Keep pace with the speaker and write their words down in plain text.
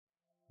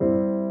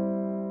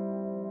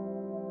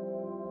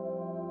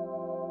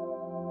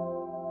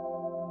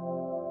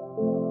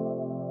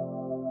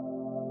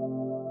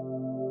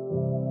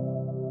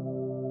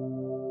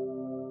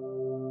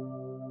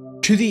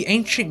To the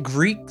ancient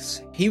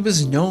Greeks, he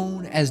was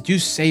known as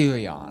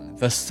Deucalion,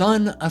 the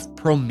son of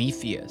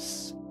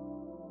Prometheus.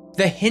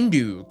 The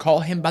Hindu call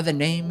him by the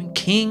name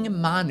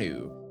King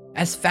Manu,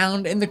 as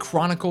found in the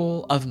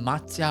Chronicle of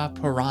Matsya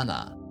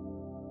Purana.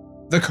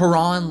 The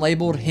Quran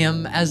labeled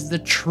him as the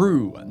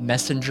true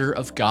messenger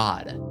of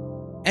God.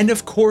 And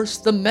of course,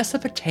 the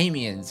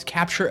Mesopotamians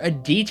capture a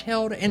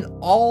detailed and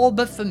all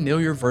but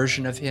familiar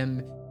version of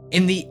him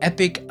in the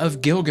Epic of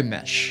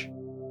Gilgamesh.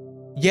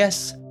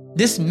 Yes,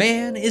 this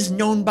man is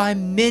known by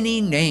many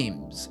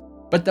names,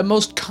 but the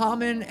most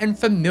common and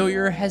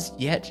familiar has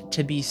yet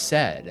to be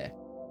said.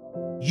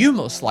 You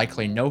most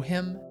likely know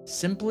him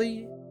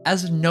simply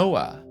as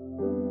Noah.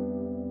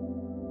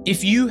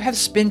 If you have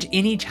spent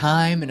any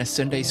time in a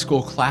Sunday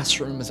school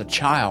classroom as a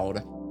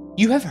child,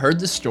 you have heard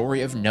the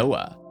story of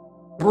Noah.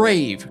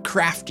 Brave,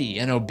 crafty,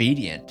 and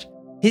obedient,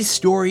 his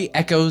story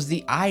echoes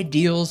the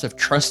ideals of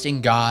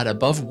trusting God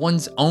above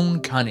one's own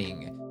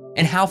cunning,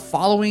 and how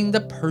following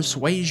the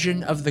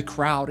persuasion of the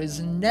crowd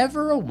is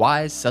never a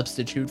wise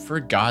substitute for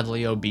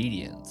godly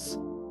obedience.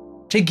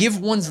 To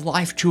give one's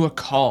life to a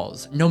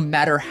cause, no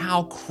matter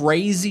how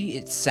crazy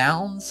it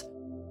sounds,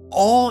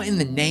 all in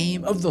the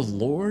name of the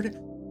Lord,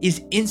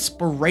 is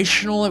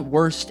inspirational at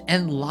worst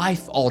and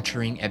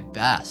life-altering at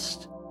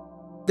best.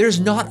 There's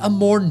not a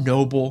more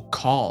noble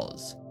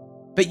cause.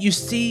 But you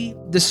see,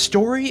 the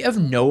story of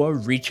Noah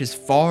reaches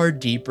far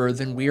deeper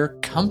than we are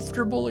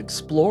comfortable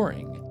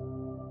exploring.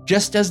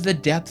 Just as the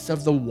depths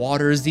of the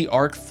waters the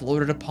ark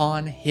floated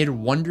upon hid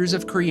wonders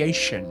of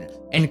creation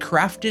and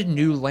crafted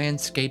new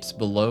landscapes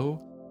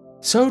below,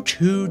 so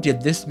too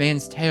did this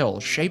man's tale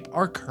shape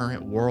our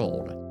current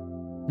world.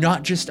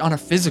 Not just on a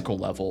physical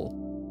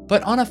level,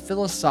 but on a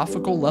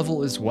philosophical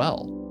level as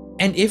well.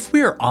 And if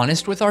we are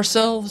honest with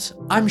ourselves,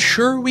 I'm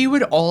sure we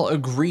would all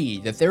agree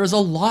that there is a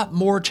lot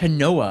more to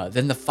Noah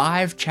than the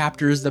 5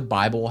 chapters the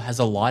Bible has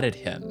allotted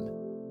him.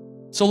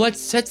 So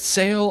let's set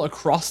sail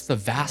across the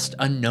vast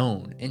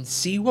unknown and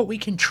see what we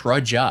can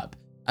trudge up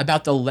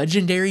about the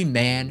legendary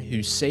man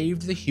who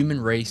saved the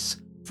human race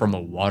from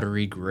a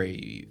watery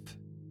grave.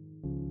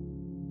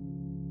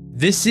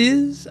 This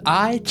is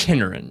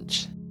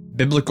Itinerant,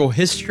 Biblical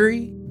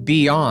History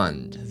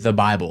Beyond the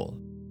Bible,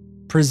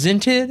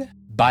 presented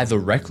by The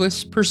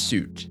Reckless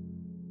Pursuit,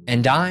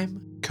 and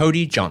I'm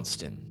Cody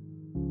Johnston.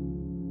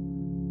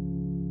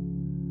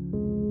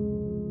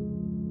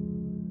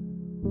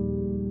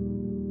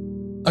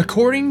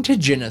 According to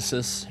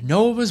Genesis,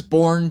 Noah was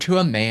born to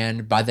a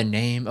man by the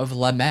name of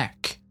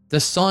Lamech, the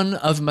son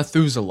of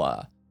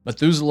Methuselah.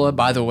 Methuselah,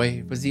 by the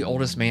way, was the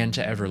oldest man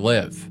to ever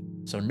live,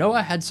 so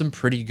Noah had some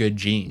pretty good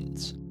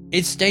genes.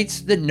 It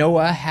states that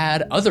Noah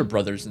had other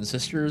brothers and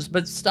sisters,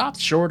 but stopped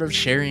short of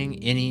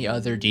sharing any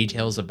other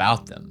details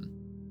about them.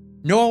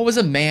 Noah was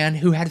a man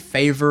who had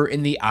favor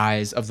in the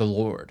eyes of the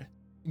Lord.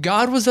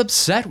 God was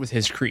upset with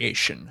his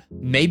creation,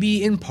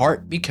 maybe in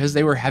part because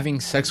they were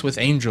having sex with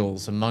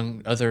angels,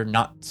 among other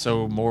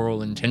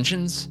not-so-moral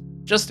intentions.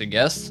 Just a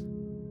guess.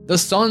 The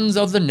sons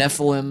of the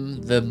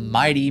Nephilim, the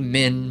mighty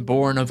men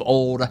born of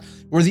old,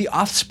 were the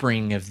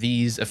offspring of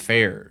these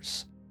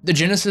affairs. The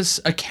Genesis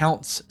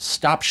accounts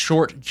stop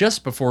short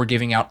just before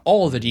giving out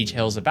all the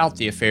details about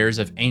the affairs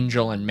of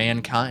angel and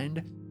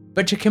mankind,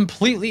 but to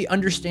completely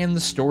understand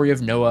the story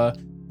of Noah,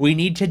 we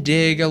need to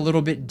dig a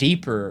little bit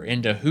deeper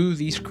into who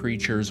these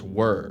creatures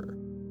were.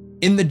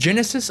 In the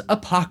Genesis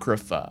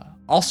Apocrypha,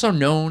 also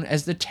known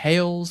as the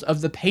Tales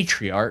of the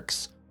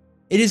Patriarchs,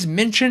 it is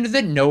mentioned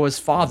that Noah's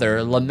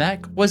father,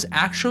 Lamech, was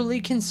actually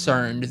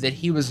concerned that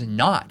he was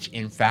not,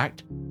 in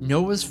fact,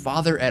 Noah's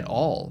father at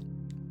all.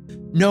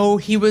 No,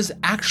 he was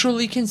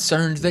actually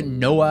concerned that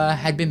Noah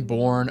had been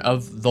born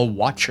of the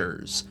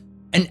Watchers,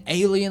 an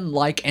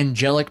alien-like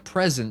angelic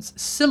presence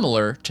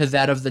similar to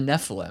that of the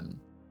Nephilim.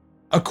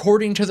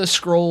 According to the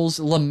scrolls,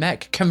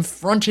 Lamech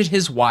confronted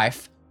his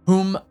wife,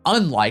 whom,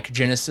 unlike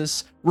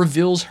Genesis,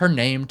 reveals her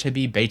name to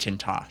be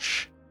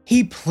Betantosh.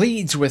 He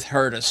pleads with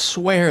her to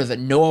swear that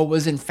Noah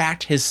was in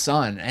fact his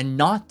son, and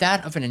not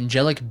that of an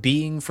angelic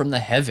being from the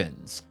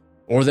heavens,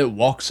 or that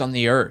walks on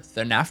the earth,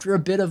 and after a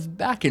bit of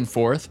back and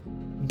forth,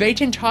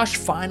 Betantosh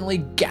finally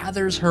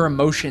gathers her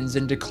emotions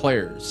and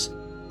declares,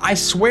 "I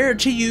swear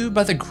to you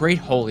by the great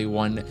Holy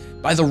One,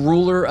 by the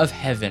ruler of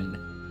heaven,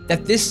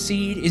 that this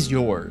seed is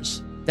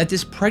yours, that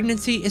this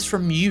pregnancy is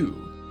from you,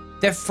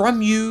 that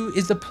from you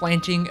is the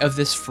planting of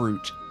this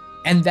fruit,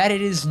 and that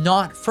it is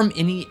not from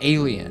any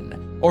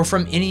alien, or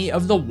from any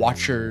of the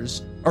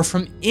Watchers, or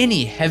from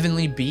any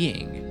heavenly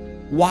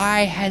being.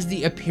 Why has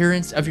the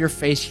appearance of your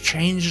face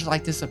changed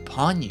like this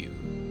upon you?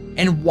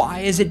 And why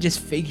is it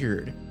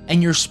disfigured,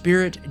 and your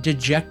spirit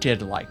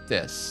dejected like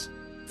this?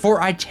 For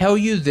I tell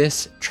you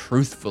this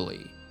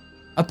truthfully."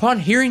 Upon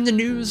hearing the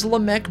news,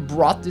 Lamech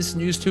brought this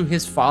news to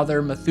his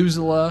father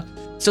Methuselah,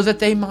 so that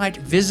they might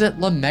visit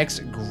Lamech's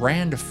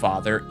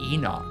grandfather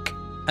Enoch,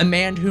 a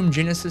man whom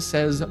Genesis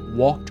says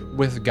walked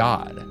with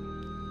God.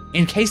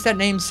 In case that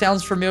name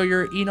sounds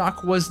familiar,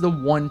 Enoch was the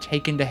one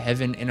taken to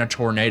heaven in a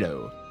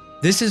tornado.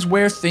 This is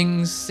where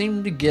things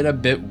seem to get a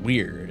bit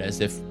weird,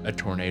 as if a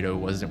tornado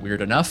wasn't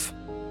weird enough.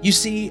 You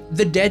see,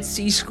 the Dead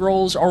Sea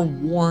Scrolls are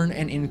worn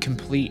and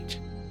incomplete.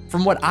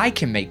 From what I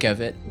can make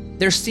of it,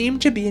 there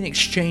seemed to be an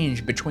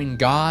exchange between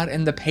God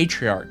and the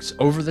patriarchs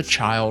over the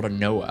child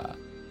Noah.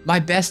 My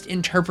best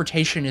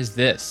interpretation is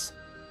this: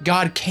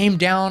 God came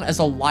down as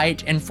a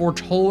light and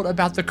foretold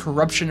about the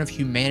corruption of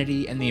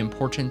humanity and the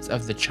importance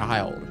of the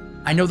child.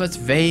 I know that's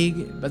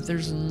vague, but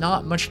there's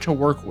not much to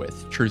work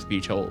with, truth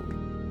be told,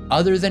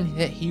 other than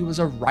that he was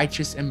a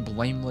righteous and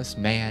blameless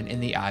man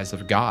in the eyes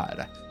of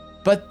God.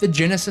 But the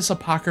Genesis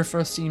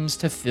Apocrypha seems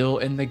to fill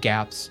in the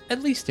gaps,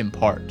 at least in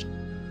part.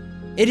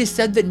 It is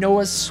said that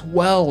Noah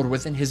swelled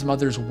within his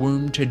mother's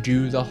womb to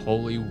do the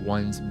Holy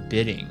One's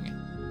bidding.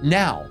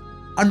 Now,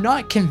 I'm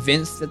not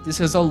convinced that this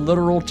is a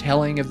literal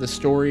telling of the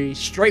story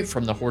straight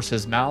from the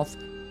horse's mouth,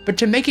 but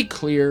to make it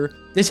clear,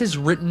 this is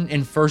written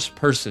in first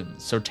person,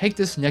 so take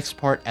this next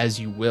part as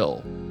you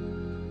will.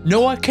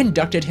 Noah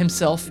conducted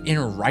himself in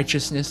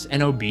righteousness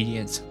and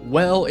obedience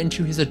well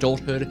into his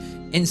adulthood,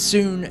 and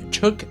soon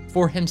took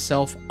for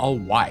himself a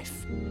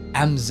wife,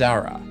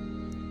 Amzara.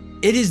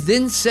 It is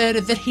then said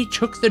that he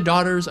took the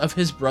daughters of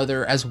his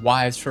brother as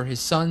wives for his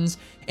sons,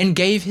 and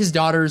gave his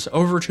daughters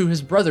over to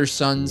his brother's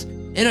sons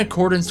in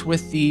accordance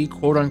with the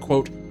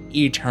quote-unquote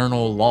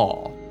eternal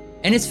law.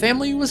 And his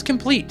family was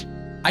complete.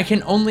 I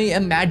can only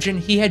imagine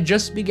he had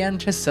just begun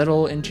to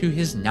settle into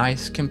his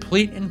nice,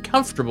 complete, and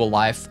comfortable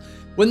life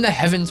when the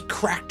heavens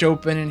cracked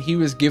open and he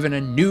was given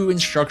a new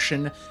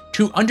instruction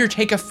to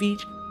undertake a feat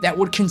that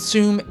would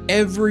consume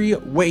every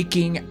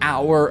waking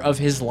hour of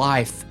his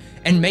life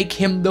and make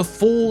him the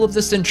fool of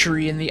the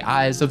century in the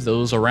eyes of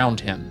those around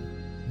him.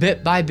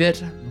 Bit by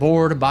bit,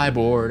 board by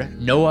board,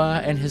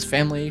 Noah and his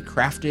family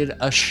crafted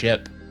a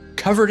ship,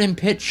 covered in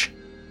pitch,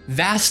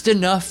 vast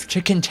enough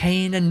to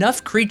contain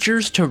enough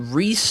creatures to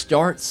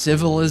restart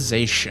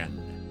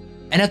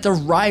civilization. And at the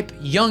ripe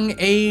young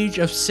age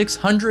of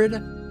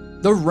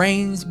 600, the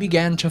rains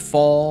began to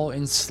fall,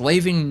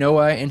 enslaving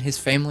Noah and his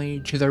family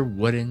to their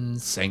wooden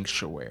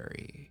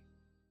sanctuary.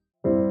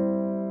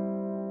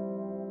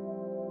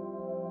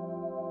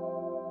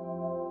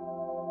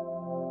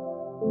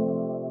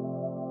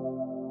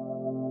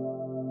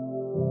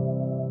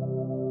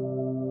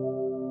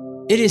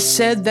 It is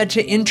said that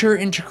to enter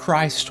into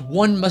Christ,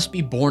 one must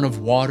be born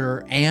of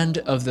water and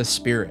of the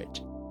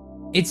Spirit.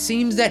 It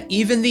seems that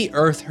even the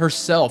earth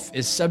herself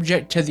is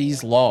subject to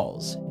these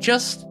laws,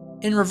 just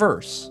in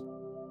reverse.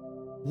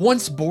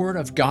 Once born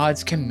of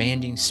God's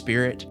commanding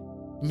Spirit,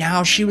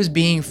 now she was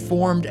being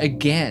formed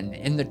again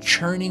in the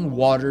churning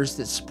waters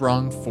that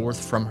sprung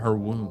forth from her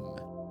womb.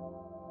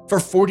 For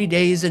 40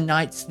 days and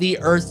nights, the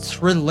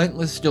earth's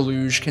relentless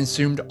deluge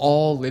consumed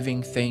all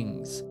living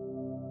things.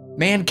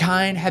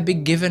 Mankind had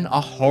been given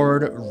a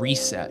hard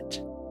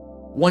reset.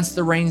 Once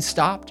the rain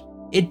stopped,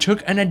 it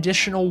took an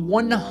additional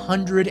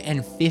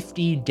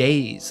 150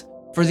 days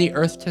for the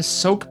earth to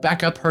soak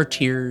back up her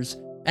tears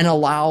and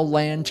allow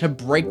land to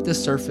break the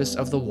surface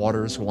of the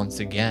waters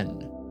once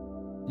again.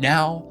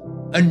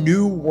 Now, a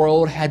new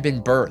world had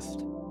been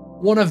birthed,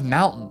 one of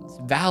mountains,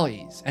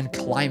 valleys, and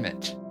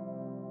climate.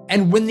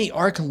 And when the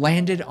ark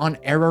landed on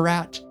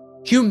Ararat,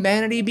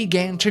 humanity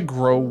began to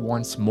grow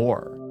once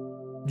more.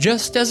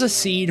 Just as a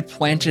seed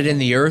planted in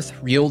the earth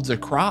yields a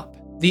crop,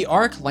 the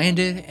ark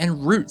landed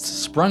and roots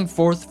sprung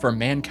forth for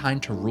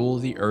mankind to rule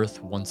the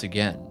earth once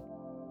again.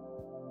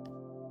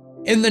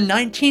 In the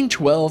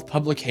 1912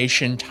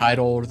 publication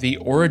titled The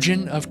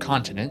Origin of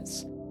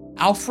Continents,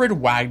 Alfred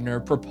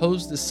Wagner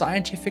proposed the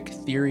scientific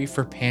theory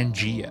for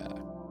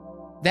Pangaea.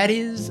 That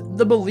is,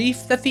 the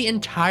belief that the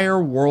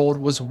entire world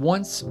was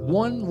once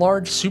one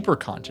large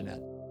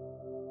supercontinent.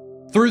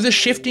 Through the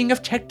shifting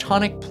of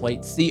tectonic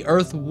plates, the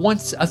Earth,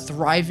 once a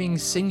thriving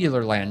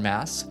singular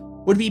landmass,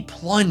 would be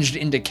plunged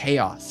into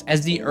chaos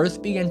as the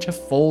Earth began to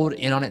fold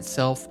in on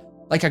itself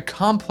like a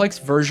complex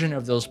version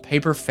of those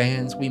paper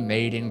fans we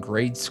made in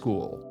grade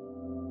school.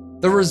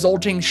 The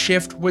resulting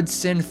shift would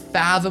send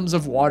fathoms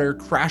of water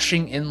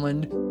crashing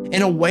inland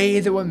in a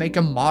way that would make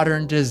a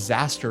modern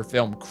disaster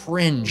film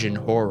cringe in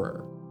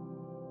horror.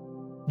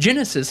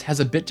 Genesis has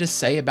a bit to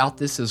say about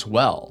this as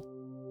well.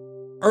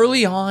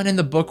 Early on in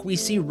the book, we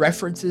see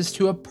references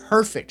to a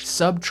perfect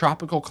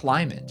subtropical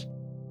climate.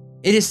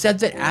 It is said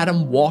that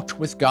Adam walked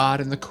with God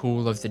in the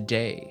cool of the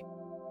day.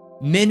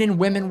 Men and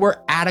women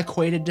were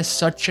adequated to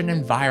such an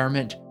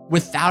environment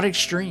without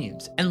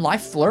extremes, and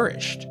life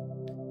flourished.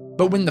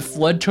 But when the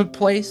flood took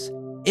place,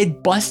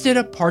 it busted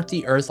apart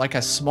the earth like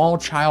a small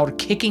child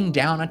kicking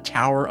down a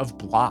tower of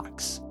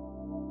blocks.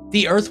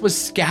 The earth was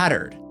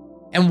scattered,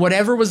 and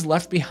whatever was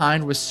left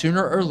behind was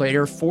sooner or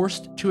later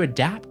forced to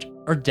adapt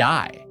or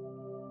die.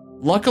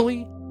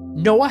 Luckily,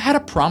 Noah had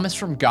a promise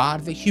from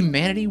God that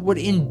humanity would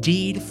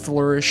indeed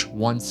flourish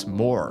once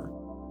more.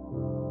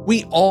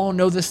 We all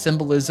know the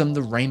symbolism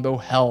the rainbow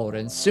held,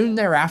 and soon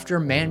thereafter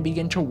man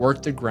began to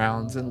work the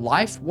grounds and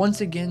life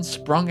once again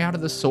sprung out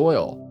of the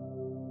soil.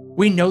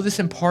 We know this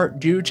in part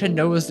due to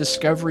Noah's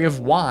discovery of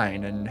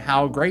wine and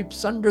how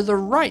grapes under the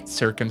right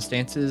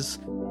circumstances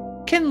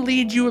can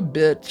lead you a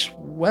bit,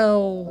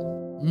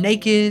 well,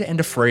 naked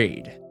and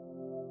afraid.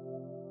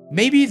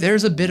 Maybe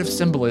there's a bit of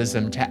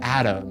symbolism to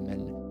Adam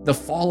and the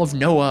fall of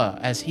Noah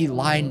as he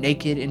lay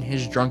naked in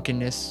his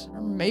drunkenness,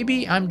 or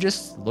maybe I'm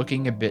just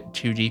looking a bit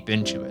too deep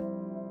into it.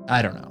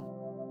 I don't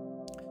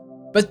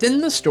know. But then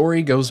the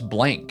story goes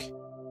blank.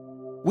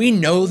 We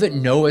know that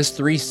Noah's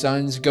 3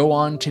 sons go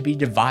on to be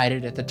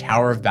divided at the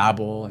Tower of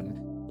Babel,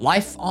 and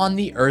life on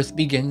the earth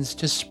begins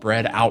to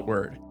spread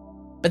outward.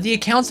 But the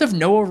accounts of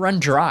Noah run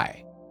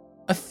dry,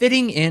 a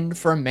fitting end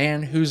for a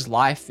man whose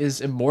life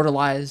is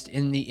immortalized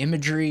in the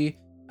imagery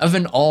of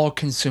an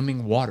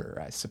all-consuming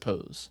water, I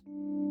suppose.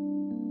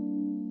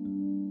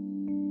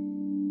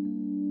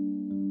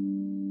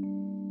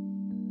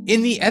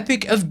 In the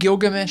Epic of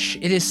Gilgamesh,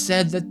 it is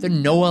said that the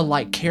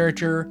Noah-like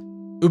character,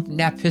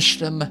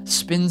 Utnapishtim,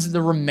 spends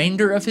the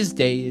remainder of his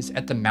days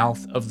at the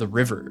mouth of the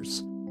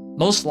rivers,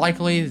 most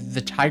likely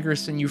the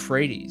Tigris and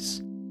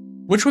Euphrates,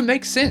 which would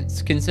make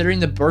sense considering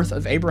the birth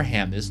of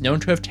Abraham is known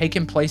to have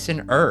taken place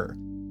in Ur,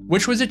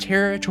 which was a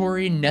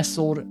territory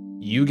nestled,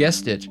 you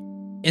guessed it,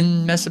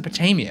 in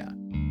Mesopotamia,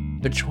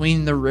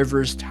 between the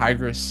rivers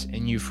Tigris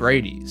and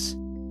Euphrates.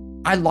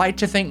 I'd like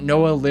to think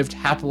Noah lived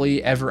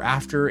happily ever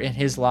after in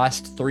his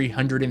last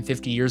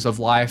 350 years of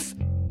life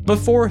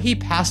before he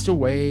passed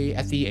away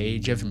at the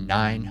age of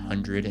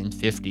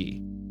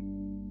 950.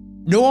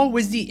 Noah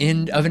was the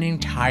end of an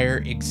entire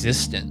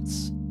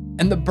existence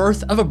and the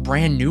birth of a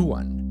brand new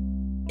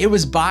one. It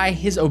was by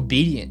his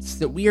obedience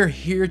that we are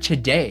here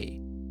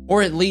today,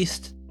 or at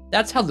least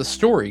that's how the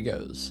story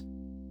goes.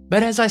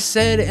 But as I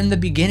said in the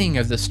beginning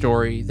of the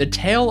story, the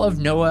tale of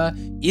Noah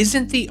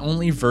isn't the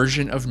only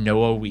version of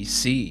Noah we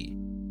see.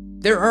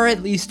 There are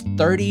at least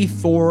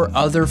 34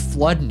 other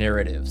flood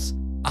narratives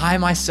I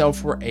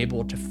myself were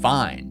able to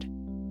find,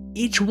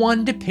 each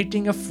one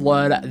depicting a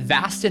flood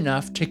vast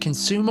enough to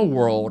consume a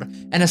world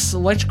and a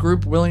select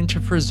group willing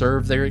to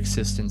preserve their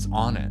existence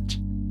on it.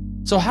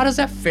 So how does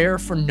that fare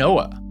for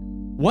Noah?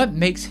 What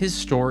makes his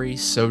story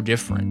so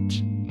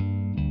different?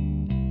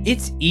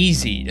 It's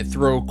easy to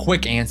throw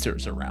quick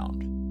answers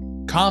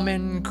around.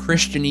 Common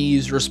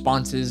Christianese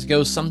responses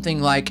go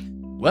something like,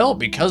 well,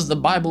 because the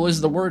Bible is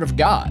the Word of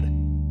God.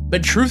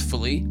 But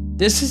truthfully,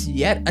 this is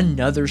yet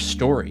another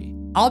story,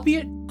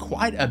 albeit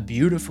quite a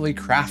beautifully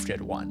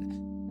crafted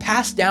one,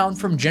 passed down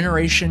from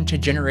generation to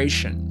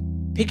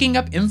generation, picking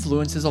up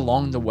influences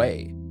along the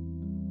way.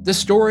 The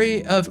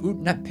story of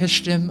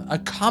Utnapishtim, a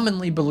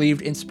commonly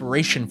believed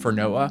inspiration for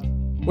Noah,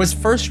 was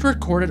first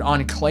recorded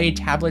on clay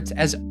tablets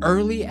as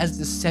early as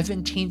the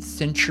 17th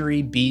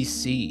century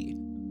BC,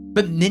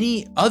 but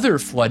many other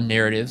flood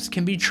narratives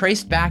can be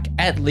traced back,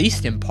 at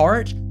least in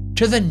part,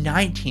 to the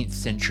 19th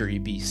century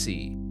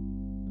BC.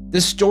 The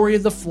story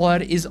of the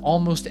flood is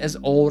almost as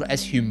old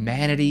as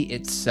humanity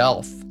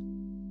itself,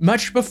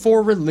 much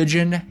before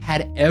religion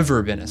had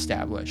ever been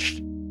established.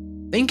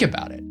 Think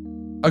about it.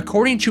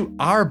 According to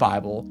our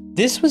Bible,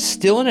 this was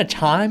still in a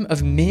time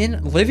of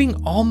men living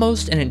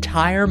almost an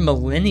entire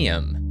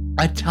millennium,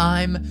 a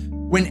time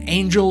when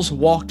angels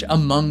walked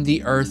among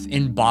the earth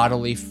in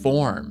bodily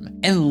form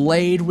and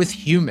laid with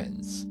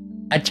humans,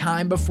 a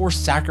time before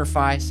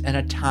sacrifice and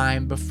a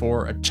time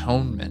before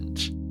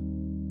atonement.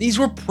 These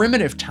were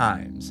primitive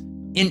times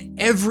in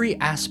every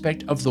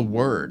aspect of the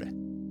word.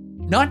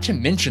 Not to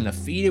mention the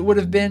feat it would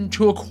have been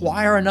to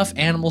acquire enough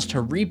animals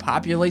to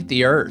repopulate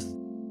the earth.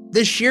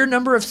 The sheer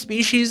number of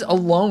species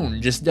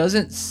alone just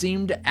doesn't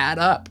seem to add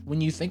up when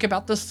you think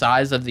about the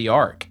size of the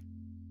ark,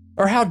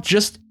 or how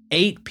just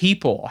 8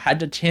 people had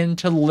to tend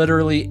to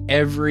literally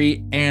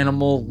every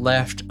animal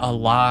left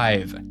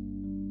alive.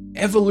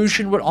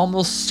 Evolution would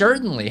almost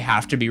certainly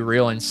have to be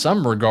real in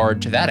some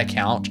regard to that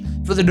account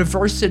for the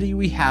diversity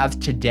we have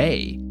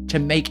today to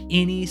make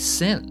any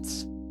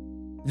sense.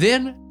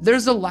 Then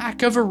there's a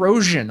lack of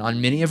erosion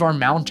on many of our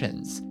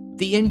mountains,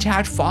 the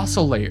intact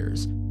fossil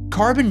layers,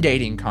 carbon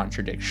dating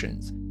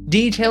contradictions,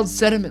 detailed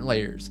sediment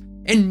layers,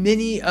 and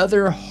many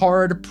other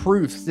hard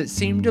proofs that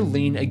seem to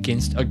lean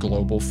against a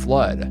global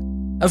flood.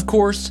 Of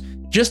course,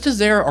 just as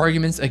there are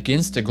arguments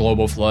against a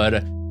global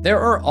flood, there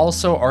are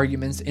also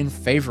arguments in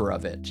favor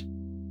of it.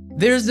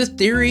 There's the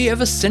theory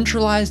of a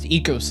centralized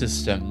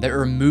ecosystem that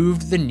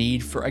removed the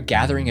need for a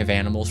gathering of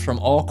animals from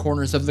all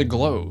corners of the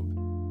globe,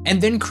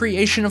 and then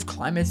creation of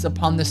climates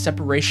upon the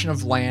separation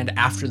of land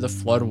after the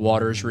flood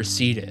waters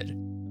receded.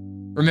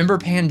 Remember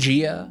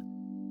Pangaea?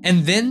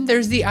 And then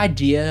there's the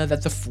idea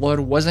that the flood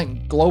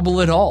wasn't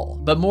global at all,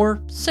 but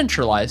more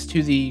centralized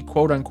to the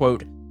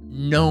quote-unquote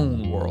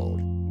known world.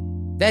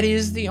 That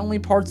is, the only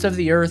parts of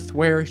the earth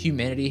where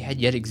humanity had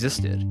yet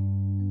existed.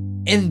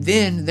 And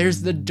then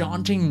there's the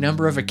daunting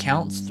number of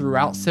accounts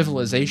throughout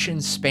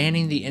civilization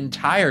spanning the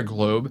entire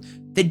globe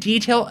that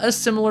detail a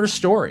similar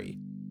story.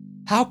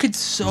 How could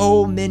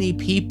so many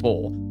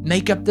people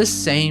make up the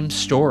same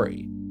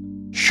story?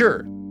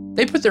 Sure,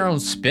 they put their own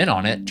spin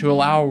on it to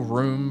allow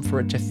room for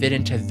it to fit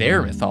into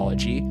their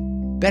mythology,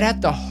 but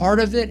at the heart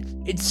of it,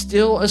 it's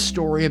still a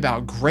story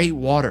about great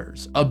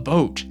waters, a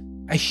boat,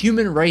 a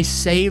human race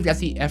saved at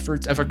the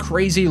efforts of a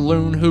crazy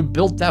loon who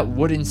built that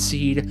wooden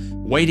seed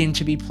waiting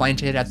to be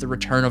planted at the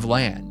return of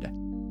land.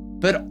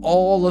 But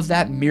all of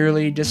that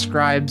merely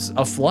describes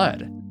a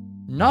flood.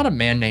 not a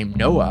man named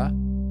Noah.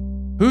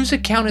 Whose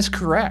account is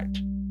correct?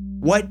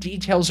 What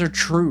details are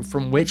true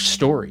from which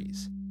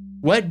stories?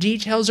 What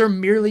details are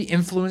merely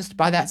influenced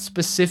by that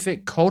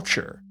specific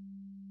culture?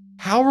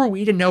 How are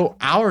we to know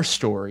our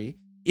story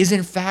is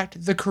in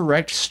fact the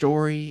correct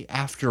story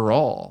after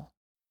all?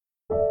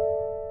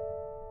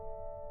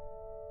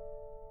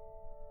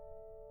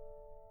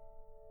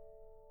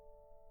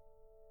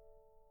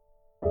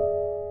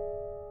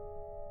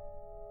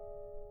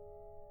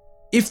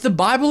 If the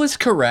Bible is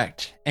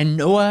correct, and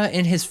Noah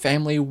and his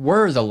family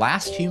were the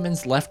last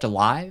humans left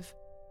alive,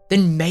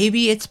 then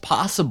maybe it's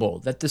possible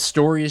that the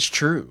story is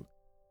true.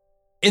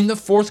 In the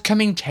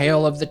forthcoming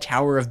tale of the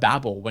Tower of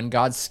Babel, when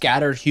God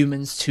scattered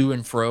humans to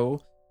and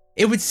fro,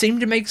 it would seem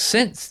to make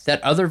sense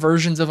that other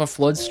versions of a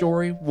flood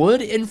story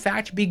would in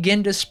fact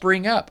begin to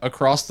spring up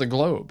across the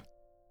globe.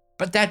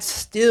 But that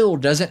still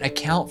doesn't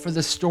account for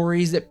the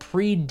stories that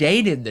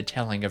predated the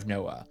telling of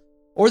Noah,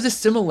 or the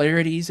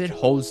similarities it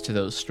holds to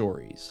those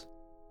stories.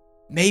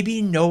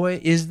 Maybe Noah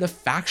is the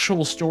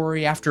factual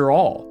story after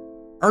all,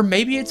 or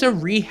maybe it's a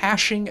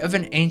rehashing of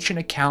an ancient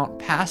account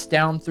passed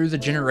down through the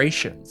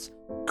generations,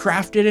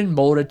 crafted and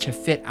molded to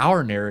fit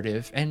our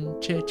narrative and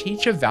to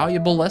teach a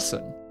valuable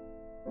lesson.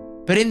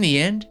 But in the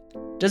end,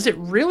 does it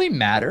really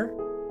matter?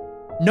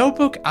 No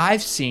book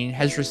I've seen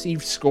has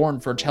received scorn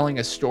for telling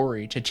a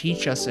story to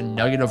teach us a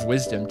nugget of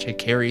wisdom to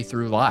carry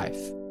through life.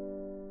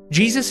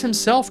 Jesus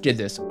himself did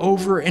this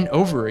over and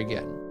over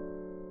again.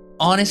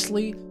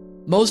 Honestly,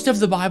 most of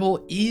the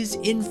Bible is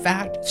in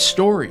fact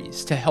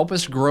stories to help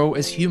us grow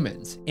as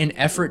humans in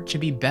effort to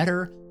be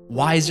better,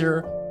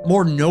 wiser,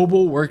 more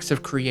noble works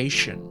of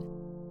creation.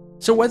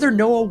 So whether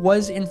Noah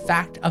was in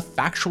fact a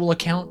factual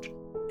account,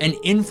 an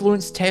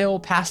influenced tale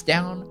passed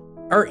down,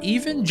 or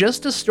even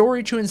just a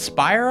story to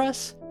inspire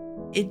us,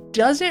 it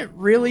doesn't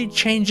really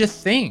change a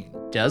thing,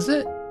 does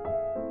it?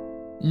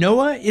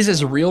 Noah is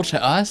as real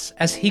to us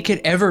as he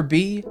could ever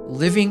be,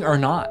 living or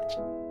not,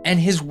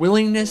 and his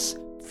willingness,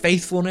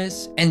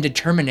 faithfulness, and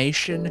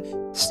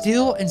determination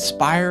still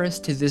inspire us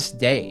to this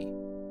day.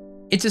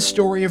 It's a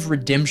story of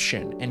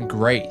redemption and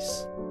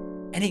grace,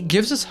 and it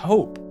gives us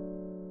hope.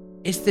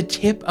 It's the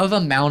tip of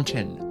a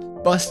mountain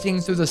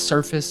busting through the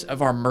surface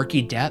of our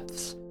murky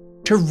depths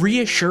to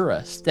reassure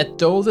us that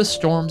though the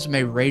storms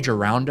may rage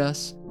around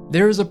us,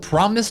 there is a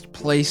promised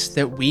place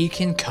that we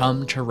can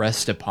come to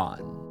rest upon.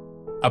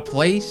 A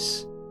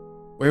place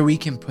where we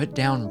can put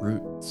down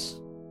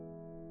roots.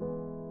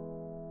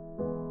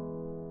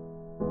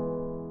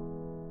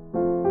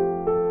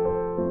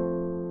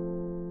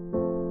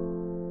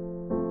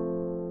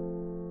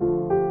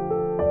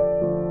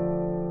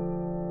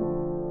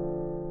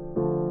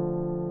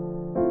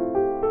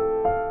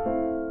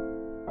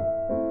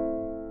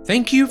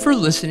 Thank you for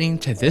listening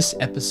to this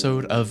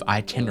episode of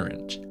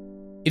Itinerant.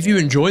 If you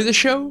enjoy the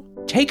show,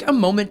 take a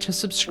moment to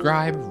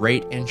subscribe,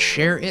 rate, and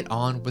share it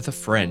on with a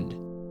friend.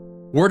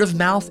 Word of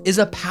mouth is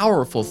a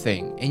powerful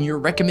thing, and your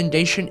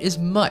recommendation is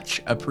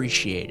much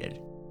appreciated.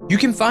 You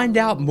can find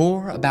out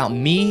more about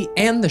me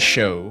and the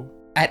show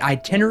at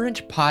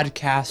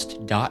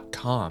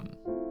itinerantpodcast.com.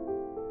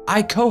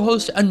 I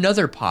co-host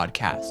another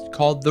podcast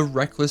called The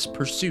Reckless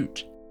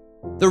Pursuit.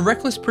 The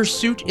Reckless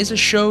Pursuit is a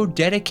show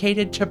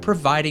dedicated to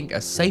providing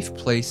a safe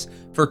place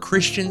for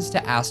Christians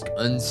to ask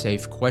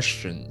unsafe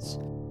questions.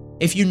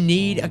 If you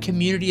need a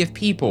community of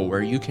people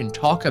where you can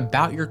talk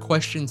about your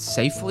questions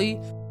safely,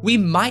 we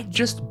might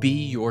just be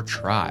your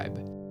tribe.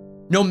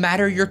 No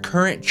matter your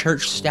current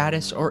church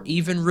status or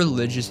even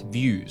religious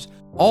views,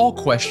 all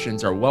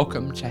questions are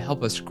welcome to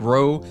help us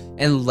grow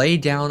and lay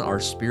down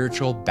our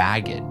spiritual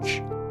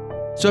baggage.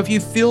 So if you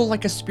feel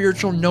like a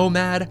spiritual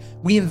nomad,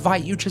 we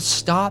invite you to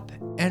stop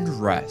and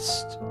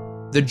rest.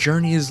 The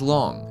journey is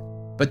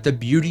long, but the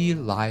beauty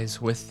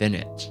lies within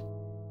it.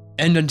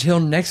 And until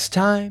next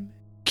time,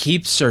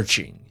 keep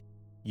searching.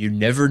 You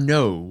never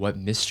know what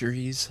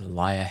mysteries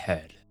lie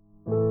ahead.